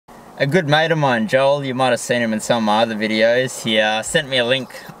a good mate of mine, Joel, you might have seen him in some of my other videos, he sent me a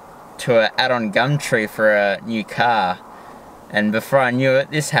link to an add-on Gumtree for a new car. And before I knew it,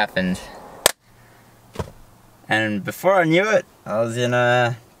 this happened. And before I knew it, I was in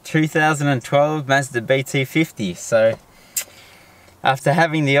a 2012 Mazda BT50. So after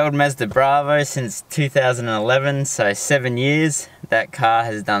having the old Mazda Bravo since 2011, so 7 years, that car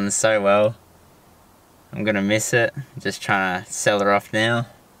has done so well. I'm gonna miss it, just trying to sell her off now.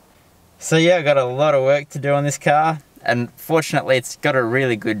 So yeah, I got a lot of work to do on this car, and fortunately it's got a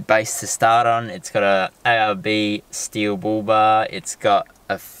really good base to start on. It's got a ARB steel bull bar, it's got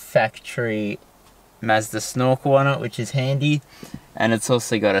a factory Mazda snorkel on it, which is handy, and it's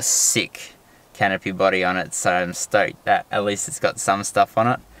also got a sick Canopy body on it, so I'm stoked that at least it's got some stuff on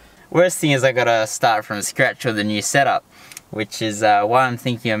it. Worst thing is I gotta start from scratch with a new setup, which is why I'm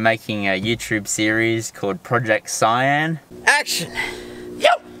thinking of making a YouTube series called Project Cyan. Action!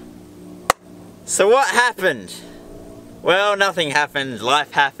 Yep! So what happened? Well, nothing happened,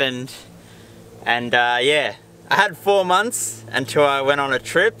 life happened, and yeah, I had 4 months until I went on a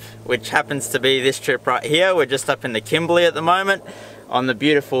trip, which happens to be this trip right here. We're just up in the Kimberley at the moment, on the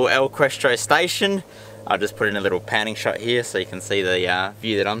beautiful El Questro station. I'll just put in a little panning shot here so you can see the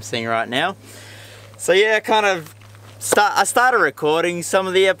view that I'm seeing right now. So yeah, I started recording some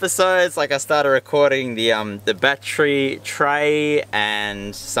of the episodes, like I started recording the battery tray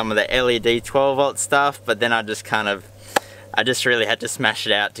and some of the LED 12 volt stuff, but then I just really had to smash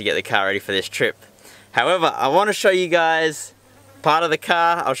it out to get the car ready for this trip. However, I want to show you guys part of the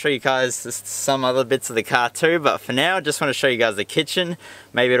car. I'll show you guys some other bits of the car too, but for now I just want to show you guys the kitchen.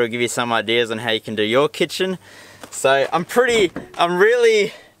 Maybe it'll give you some ideas on how you can do your kitchen. So I'm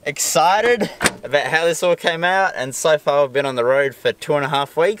really excited about how this all came out, and so far I've been on the road for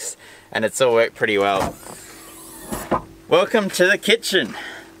 2.5 weeks and it's all worked pretty well. Welcome to the kitchen.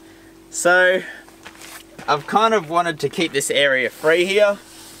 So I've kind of wanted to keep this area free here,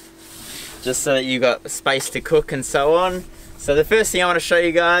 just so that you got space to cook and so on. So the first thing I want to show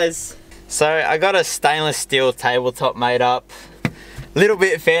you guys, so I got a stainless steel tabletop made up. Little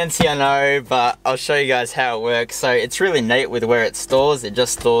bit fancy, I know, but I'll show you guys how it works. So it's really neat with where it stores. It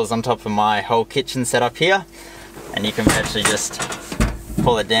just stores on top of my whole kitchen setup here, and you can actually just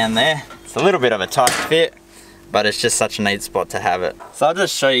pull it down there. It's a little bit of a tight fit, but it's just such a neat spot to have it. So I'll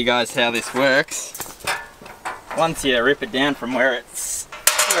just show you guys how this works. Once you rip it down from where it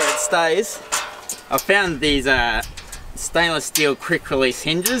stays, I found these stainless steel quick release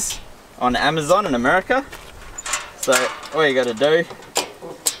hinges on Amazon in America. So all you got to do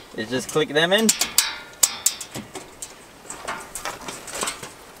is just click them in,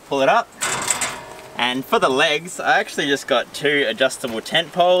 pull it up, and for the legs I actually just got 2 adjustable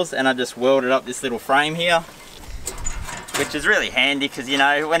tent poles, and I just welded up this little frame here, which is really handy because, you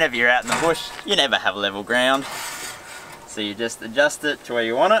know, whenever you're out in the bush you never have level ground. So you just adjust it to where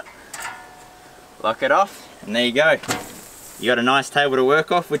you want it, lock it off, and there you go. You got a nice table to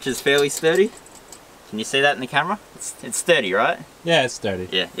work off, which is fairly sturdy. Can you see that in the camera? It's sturdy, right? Yeah, it's sturdy.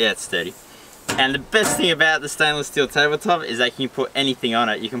 Yeah, it's sturdy. And the best thing about the stainless steel tabletop is that you can put anything on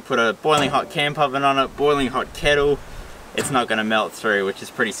it. You can put a boiling hot camp oven on it, boiling hot kettle. It's not going to melt through, which is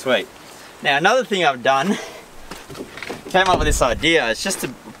pretty sweet. Now another thing I've done, came up with this idea. It's just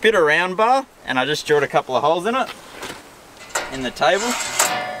a bit of round bar, and I just drilled a couple of holes in it, in the table.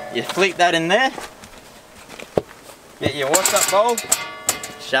 You flick that in there, get your wash up bowl,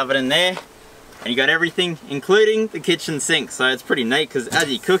 shove it in there, and you got everything, including the kitchen sink. So it's pretty neat because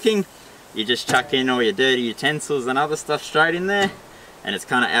as you're cooking, you just chuck in all your dirty utensils and other stuff straight in there, and it's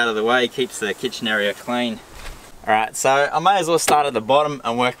kind of out of the way, keeps the kitchen area clean. Alright, so I may as well start at the bottom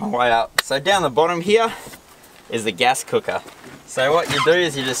and work my way up. So down the bottom here is the gas cooker. So what you do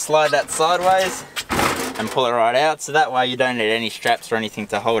is you just slide that sideways and pull it right out, so that way you don't need any straps or anything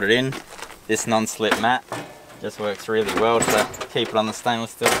to hold it in. This non-slip mat just works really well to keep it on the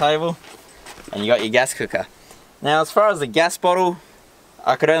stainless steel table, and you got your gas cooker. Now as far as the gas bottle,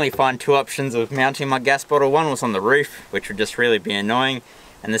 I could only find 2 options of mounting my gas bottle. One was on the roof, which would just really be annoying,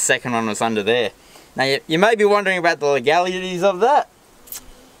 and the second one was under there. Now you may be wondering about the legalities of that.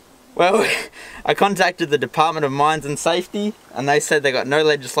 Well, I contacted the Department of Mines and Safety, and they said they got no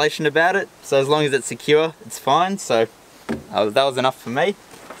legislation about it, so as long as it's secure, it's fine. So that was enough for me.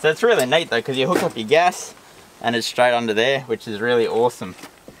 So it's really neat though, because you hook up your gas and it's straight under there, which is really awesome.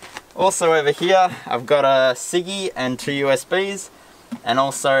 Also over here, I've got a Siggy and 2 USBs, and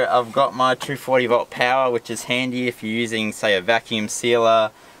also I've got my 240 volt power, which is handy if you're using, say, a vacuum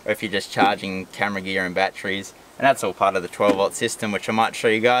sealer, or if you're just charging camera gear and batteries. And that's all part of the 12 volt system, which I might show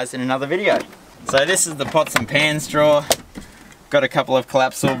you guys in another video. So this is the pots and pans drawer. got a couple of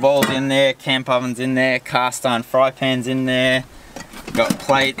collapsible bowls in there, camp ovens in there, cast iron fry pans in there. Got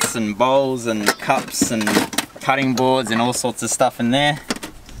plates and bowls and cups and cutting boards and all sorts of stuff in there.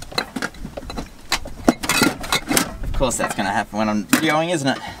 Of course that's going to happen when I'm videoing, isn't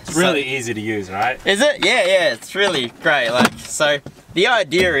it? It's really easy to use, right? Is it? Yeah, it's really great. Like, so the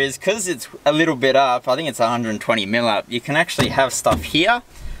idea is, because it's a little bit up, I think it's 120 mil up, you can actually have stuff here,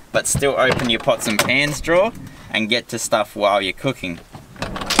 but still open your pots and pans drawer and get to stuff while you're cooking.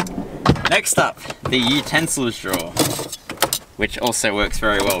 Next up, the utensils drawer, which also works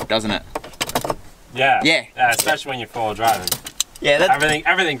very well, doesn't it? Yeah. Yeah. Especially when you're forward driving. Yeah,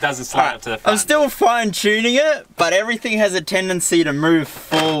 everything doesn't slide up to the front. I'm still fine tuning it, but everything has a tendency to move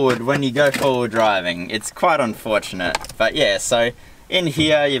forward when you go forward driving. It's quite unfortunate. But yeah, so in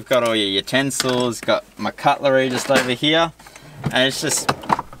here you've got all your utensils, got my cutlery just over here, and it's just,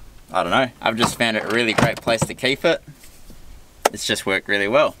 I don't know, I've just found it a really great place to keep it. It's just worked really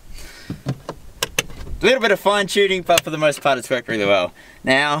well. A little bit of fine tuning, but for the most part it's worked really well.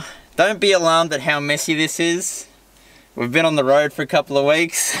 Now, don't be alarmed at how messy this is. We've been on the road for a couple of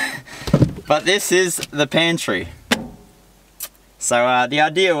weeks, but this is the pantry. So the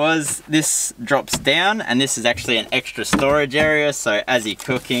idea was this drops down, and this is actually an extra storage area, so as you're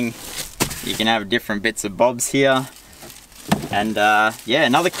cooking you can have different bits of bobs here. And yeah,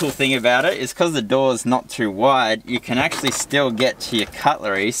 another cool thing about it is because the door's not too wide, you can actually still get to your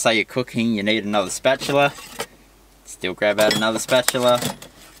cutlery. Say you're cooking, you need another spatula, still grab out another spatula.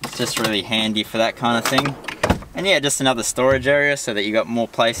 It's just really handy for that kind of thing. And yeah, just another storage area so that you got more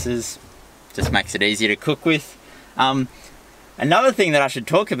places. Just makes it easier to cook with. Another thing that I should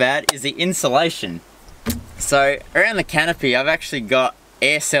talk about is the insulation. So around the canopy, I've actually got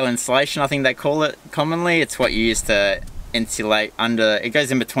air cell insulation, I think they call it commonly. It's what you use to insulate under, it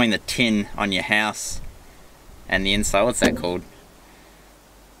goes in between the tin on your house and the inside. What's that called?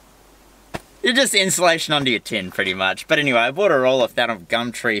 It's just insulation under your tin, pretty much. But anyway, I bought a roll of that of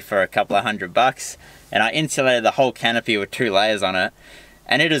Gumtree for a couple of $100, and I insulated the whole canopy with 2 layers on it,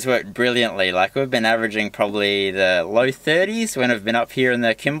 and it has worked brilliantly. Like, we've been averaging probably the low 30s when I've been up here in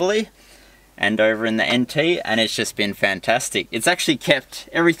the Kimberley and over in the NT, and it's just been fantastic. It's actually kept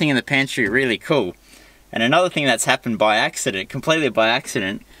everything in the pantry really cool. And another thing that's happened by accident, completely by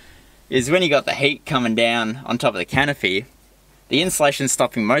accident, is when you got the heat coming down on top of the canopy, the insulation's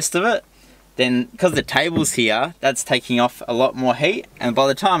stopping most of it. Then, because the table's here, that's taking off a lot more heat, and by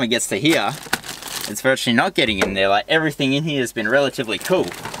the time it gets to here, it's virtually not getting in there. Like, everything in here has been relatively cool.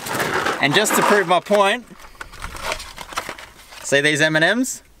 And just to prove my point, see these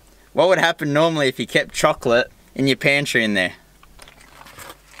M&Ms? What would happen normally if you kept chocolate in your pantry in there?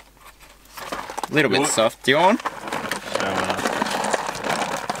 A little bit soft. Do you want one?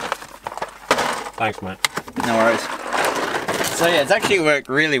 Thanks, mate. No worries. So yeah, it's actually worked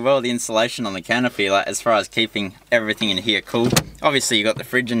really well, the insulation on the canopy, like as far as keeping everything in here cool. Obviously you got the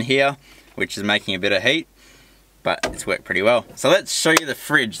fridge in here, which is making a bit of heat, but it's worked pretty well. So let's show you the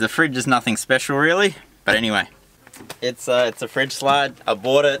fridge. The fridge is nothing special really, but anyway. It's a fridge slide. I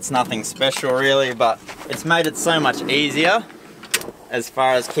bought it, it's nothing special really, but it's made it so much easier as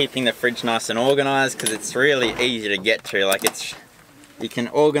far as keeping the fridge nice and organized, because it's really easy to get to. Like, you can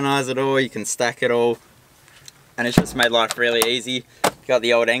organize it all, you can stack it all, and it's just made life really easy. Got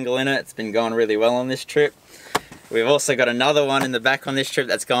the old angle in it, it's been going really well on this trip. We've also got another one in the back on this trip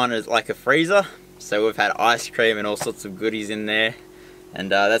that's gone as like a freezer. So we've had ice cream and all sorts of goodies in there,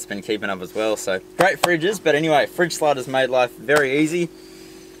 and that's been keeping up as well. So great fridges, but anyway, fridge sliders made life very easy.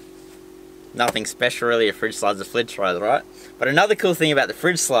 Nothing special really, a fridge slide's a fridge slider, right? But another cool thing about the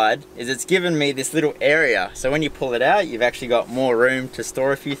fridge slide is it's given me this little area. So when you pull it out, you've actually got more room to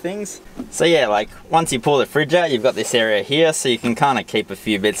store a few things. So yeah, like once you pull the fridge out, you've got this area here, so you can kind of keep a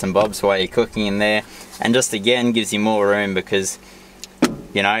few bits and bobs while you're cooking in there. And just again, gives you more room because,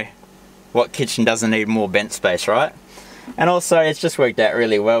 you know, what kitchen doesn't need more bench space, right? And also it's just worked out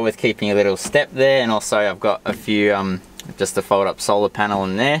really well with keeping a little step there, and also I've got a few, just a fold up solar panel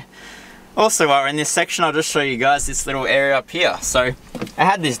in there. Also, while we're in this section, I'll just show you guys this little area up here. So I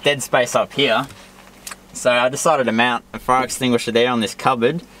had this dead space up here, so I decided to mount a fire extinguisher there on this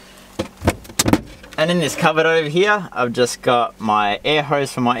cupboard. And in this cupboard over here, I've just got my air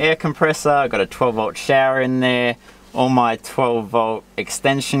hose for my air compressor. I've got a 12-volt shower in there, all my 12-volt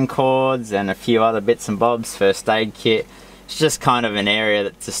extension cords, and a few other bits and bobs, first aid kit. It's just kind of an area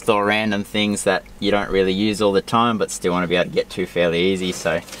to store random things that you don't really use all the time, but still want to be able to get to fairly easy.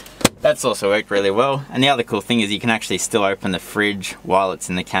 So that's also worked really well. And the other cool thing is you can actually still open the fridge while it's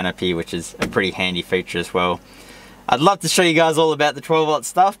in the canopy, which is a pretty handy feature as well. I'd love to show you guys all about the 12-volt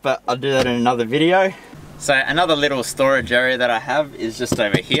stuff, but I'll do that in another video. So another little storage area that I have is just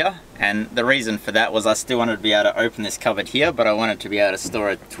over here, and the reason for that was I still wanted to be able to open this cupboard here, but I wanted to be able to store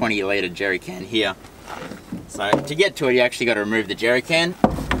a 20-litre jerry can here. So to get to it, you actually got to remove the jerry can.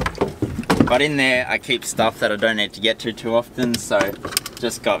 But in there, I keep stuff that I don't need to get to too often, so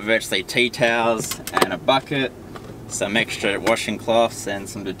just got virtually tea towels and a bucket, some extra washing cloths and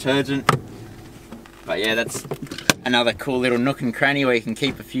some detergent. But yeah, that's another cool little nook and cranny where you can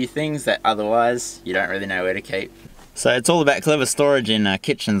keep a few things that otherwise you don't really know where to keep. So it's all about clever storage in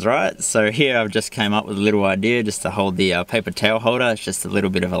kitchens, right? So here I've just came up with a little idea just to hold the paper towel holder. It's just a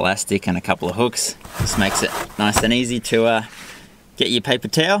little bit of elastic and a couple of hooks. Just makes it nice and easy to get your paper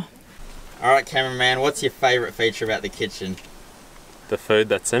towel. Alright, cameraman, what's your favourite feature about the kitchen? The food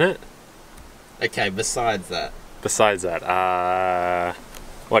that's in it. Okay, besides that. Besides that,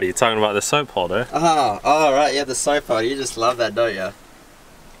 what are you talking about? The soap holder? Oh, right, yeah, the soap holder. You just love that, don't you?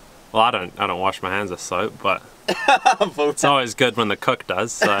 Well, I don't wash my hands with soap, but it's always good when the cook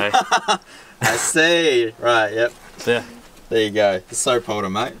does. So. I see. Right. Yep. Yeah. There you go. The soap holder,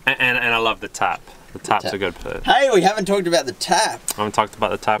 mate. And I love the tap. The tap's a good food. Hey, we haven't talked about the tap. I haven't talked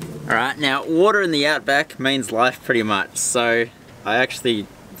about the tap. All right. Now, water in the outback means life, pretty much. So I actually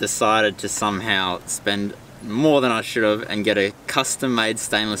decided to somehow spend more than I should have and get a custom-made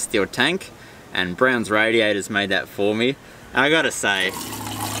stainless steel tank, and Brown's Radiators made that for me. And I gotta say,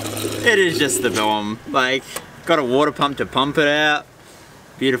 it is just the bomb. Like, got a water pump to pump it out,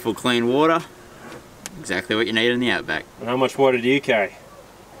 beautiful clean water, exactly what you need in the outback. How much water do you carry?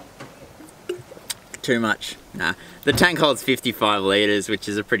 Too much. Nah, the tank holds 55 litres, which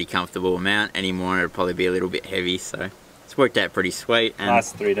is a pretty comfortable amount. Any more it'd probably be a little bit heavy, so it's worked out pretty sweet. And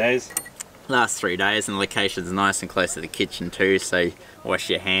last 3 days? Last 3 days, and the location's nice and close to the kitchen too, so wash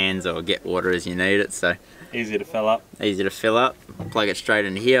your hands or get water as you need it. So easy to fill up. Easy to fill up. Plug it straight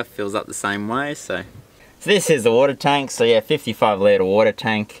into here, fills up the same way. So this is the water tank. So yeah, 55 litre water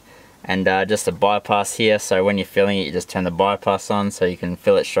tank, and just a bypass here. So when you're filling it, you just turn the bypass on, so you can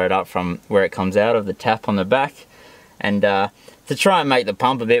fill it straight up from where it comes out of the tap on the back. And to try and make the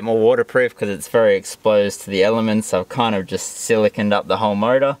pump a bit more waterproof, because it's very exposed to the elements, I've kind of just siliconed up the whole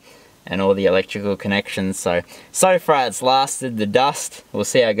motor and all the electrical connections. So far it's lasted the dust. We'll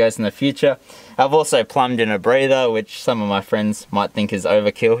see how it goes in the future. I've also plumbed in a breather, which some of my friends might think is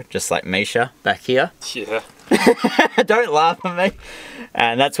overkill, just like Misha back here. Yeah. Don't laugh at me.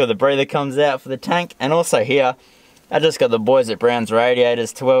 And that's where the breather comes out for the tank. And also here, I just got the boys at Brown's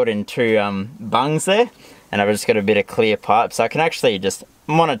Radiators to weld in 2 bungs there. And I've just got a bit of clear pipe, so I can actually just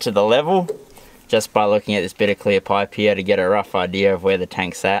monitor the level just by looking at this bit of clear pipe here to get a rough idea of where the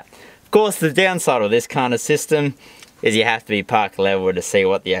tank's at. Of course, the downside of this kind of system is you have to be park level to see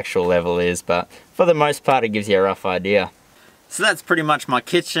what the actual level is, but for the most part it gives you a rough idea. So that's pretty much my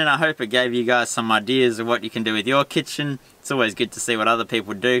kitchen. I hope it gave you guys some ideas of what you can do with your kitchen. It's always good to see what other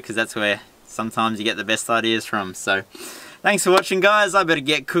people do, because that's where sometimes you get the best ideas from. So thanks for watching, guys. I better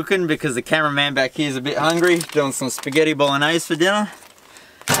get cooking because the cameraman back here is a bit hungry, doing some spaghetti bolognese for dinner.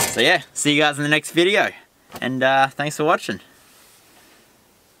 So yeah, see you guys in the next video, and thanks for watching.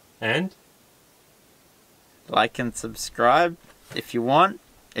 And like and subscribe if you want,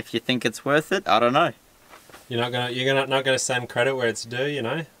 if you think it's worth it. I don't know. You're not gonna send credit where it's due, you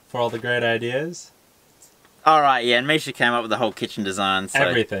know, for all the great ideas. All right, yeah, and Misha came up with the whole kitchen design. So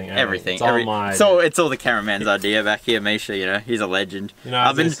everything. It's all my so it's all the cameraman's idea back here, Misha. You know, he's a legend. You know,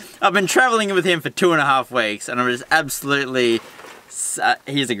 I've been traveling with him for 2.5 weeks, and I'm just absolutely.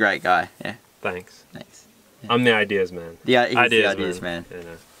 He's a great guy. Yeah. Thanks. Thanks. Yeah. I'm the ideas man. Yeah, he's the ideas man. You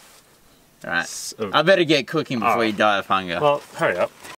know. All right. I better get cooking before you die of hunger. Well, hurry up.